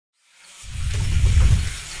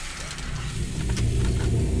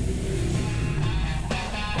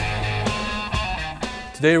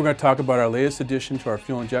Today we're going to talk about our latest addition to our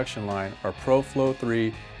fuel injection line, our Pro-Flo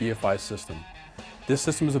 3 EFI system. This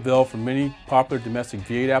system is available for many popular domestic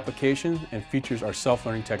V8 applications and features our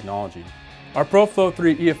self-learning technology. Our Pro-Flo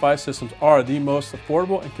 3 EFI systems are the most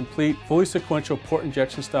affordable and complete, fully sequential port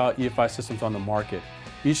injection style EFI systems on the market.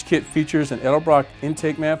 Each kit features an Edelbrock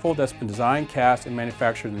intake manifold that's been designed, cast, and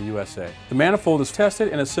manufactured in the USA. The manifold is tested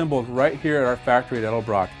and assembled right here at our factory at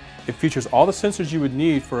Edelbrock. It features all the sensors you would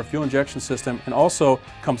need for a fuel injection system and also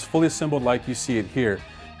comes fully assembled like you see it here.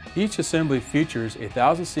 Each assembly features a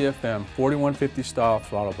 1000 CFM 4150 style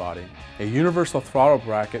throttle body, a universal throttle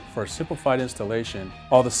bracket for a simplified installation,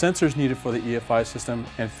 all the sensors needed for the EFI system,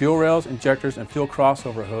 and fuel rails, injectors, and fuel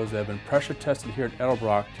crossover hose that have been pressure tested here at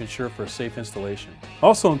Edelbrock to ensure for a safe installation.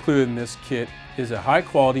 Also included in this kit is a high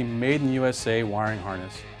quality made in the USA wiring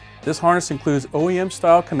harness. This harness includes OEM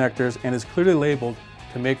style connectors and is clearly labeled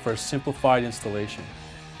to make for a simplified installation,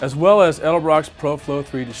 as well as Edelbrock's Pro-Flo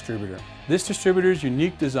 3 distributor. This distributor's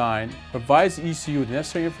unique design provides the ECU with the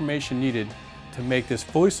necessary information needed to make this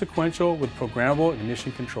fully sequential with programmable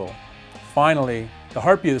ignition control. Finally, the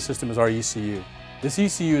heartbeat of the system is our ECU. This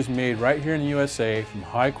ECU is made right here in the USA from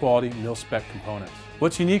high-quality mil-spec components.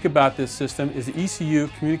 What's unique about this system is the ECU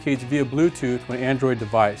communicates via Bluetooth with an Android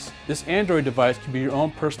device. This Android device can be your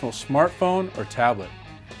own personal smartphone or tablet.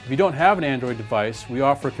 If you don't have an Android device, we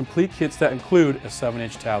offer complete kits that include a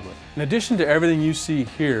 7-inch tablet. In addition to everything you see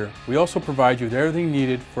here, we also provide you with everything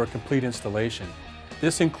needed for a complete installation.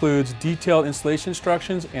 This includes detailed installation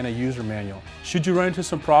instructions and a user manual. Should you run into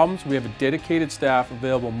some problems, we have a dedicated staff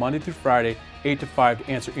available Monday through Friday, 8 to 5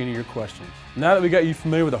 to answer any of your questions. Now that we got you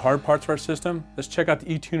familiar with the hard parts of our system, let's check out the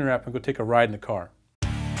eTuner app and go take a ride in the car.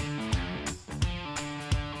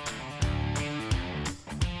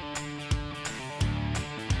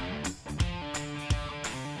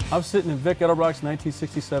 I'm sitting in Vic Edelbrock's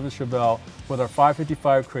 1967 Chevelle with our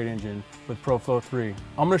 555 crate engine with Pro-Flo 3.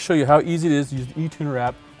 I'm going to show you how easy it is to use the eTuner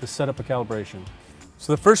app to set up a calibration.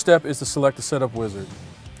 So the first step is to select the setup wizard.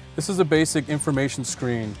 This is a basic information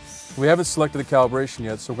screen. We haven't selected the calibration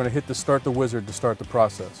yet, so we're going to hit the start the wizard to start the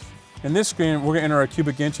process. In this screen, we're going to enter our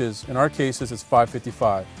cubic inches. In our cases, it's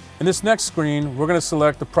 555. In this next screen, we're going to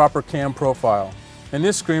select the proper cam profile. In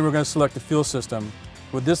this screen, we're going to select the fuel system.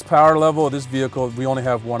 With this power level of this vehicle, we only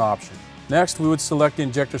have one option. Next, we would select the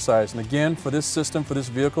injector size. And again, for this system, for this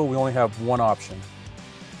vehicle, we only have one option.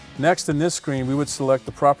 Next, in this screen, we would select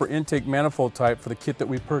the proper intake manifold type for the kit that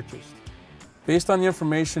we purchased. Based on the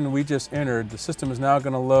information we just entered, the system is now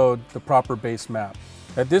going to load the proper base map.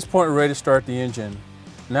 At this point, we're ready to start the engine.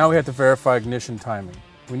 Now we have to verify ignition timing.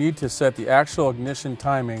 We need to set the actual ignition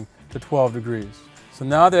timing to 12 degrees. So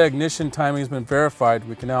now that ignition timing has been verified,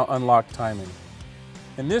 we can now unlock timing.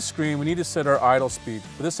 In this screen, we need to set our idle speed.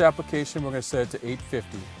 For this application, we're going to set it to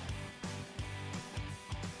 850.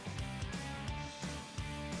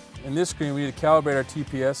 In this screen, we need to calibrate our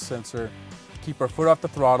TPS sensor, keep our foot off the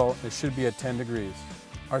throttle, and it should be at 10 degrees.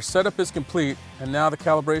 Our setup is complete, and now the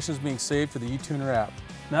calibration is being saved to the eTuner app.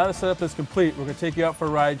 Now the setup is complete, we're going to take you out for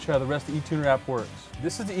a ride and show how the rest of the eTuner app works.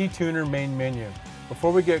 This is the eTuner main menu.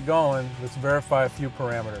 Before we get going, let's verify a few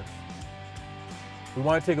parameters. We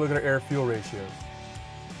want to take a look at our air-fuel ratios.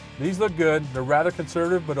 These look good, they're rather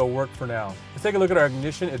conservative, but it'll work for now. Let's take a look at our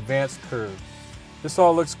ignition advanced curve. This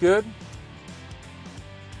all looks good.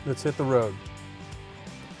 Let's hit the road.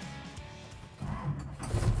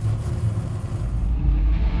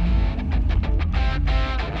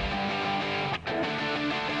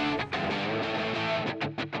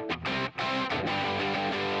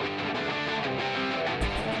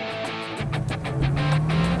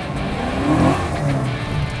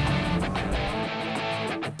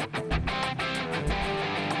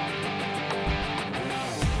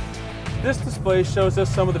 This display shows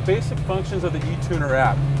us some of the basic functions of the eTuner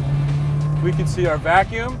app. We can see our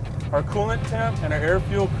vacuum, our coolant temp, and our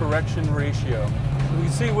air-fuel correction ratio. We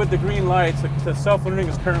can see with the green lights the self-learning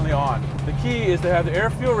is currently on. The key is to have the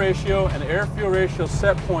air-fuel ratio and the air-fuel ratio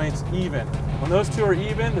set points even. When those two are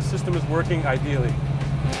even, the system is working ideally.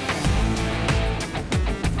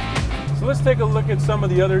 So let's take a look at some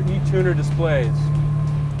of the other eTuner displays.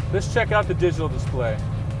 Let's check out the digital display.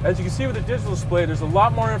 As you can see with the digital display, there's a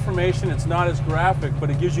lot more information. It's not as graphic, but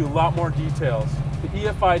it gives you a lot more details. The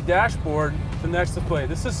EFI dashboard is the next display.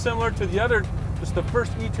 This is similar to the other, just the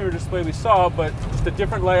first eTuner display we saw, but just a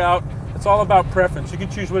different layout. It's all about preference. You can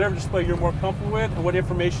choose whatever display you're more comfortable with and what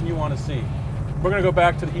information you want to see. We're going to go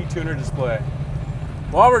back to the eTuner display.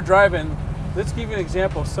 While we're driving, let's give you an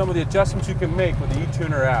example of some of the adjustments you can make with the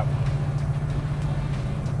eTuner app.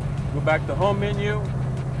 Go back to the home menu,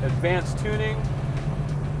 advanced tuning,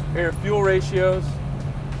 air-fuel ratios,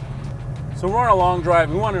 So we're on a long drive,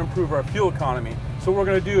 we want to improve our fuel economy. So what we're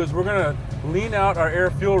going to do is we're going to lean out our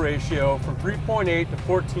air-fuel ratio from 3.8 to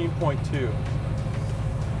 14.2.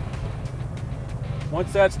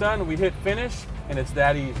 Once that's done, we hit finish, and it's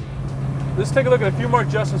that easy. Let's take a look at a few more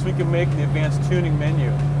adjustments we can make in the advanced tuning menu.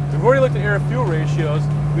 We've already looked at air-fuel ratios.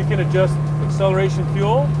 We can adjust acceleration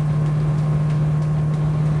fuel.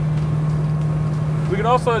 We can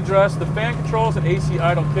also address the fan controls and AC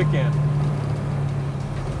idle kick-in.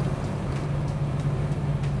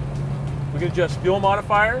 We can adjust fuel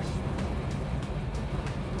modifiers.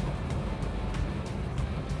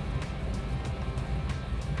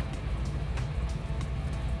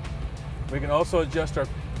 We can also adjust our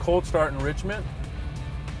cold start enrichment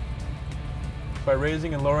by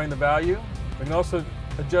raising and lowering the value. We can also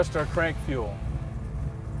adjust our crank fuel.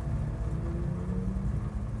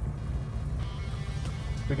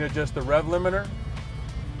 We can adjust the rev limiter.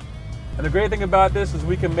 And the great thing about this is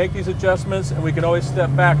we can make these adjustments and we can always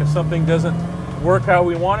step back if something doesn't work how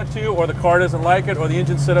we want it to, or the car doesn't like it, or the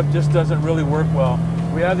engine setup just doesn't really work well.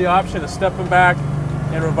 We have the option of stepping back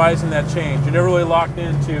and revising that change. You're never really locked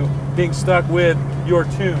into being stuck with your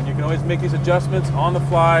tune. You can always make these adjustments on the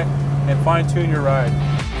fly and fine-tune your ride.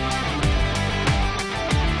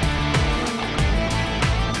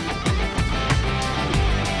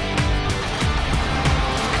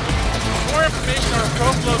 For more information on our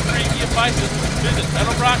Pro-Flo 3 EFI system, visit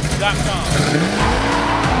Edelbrock.com.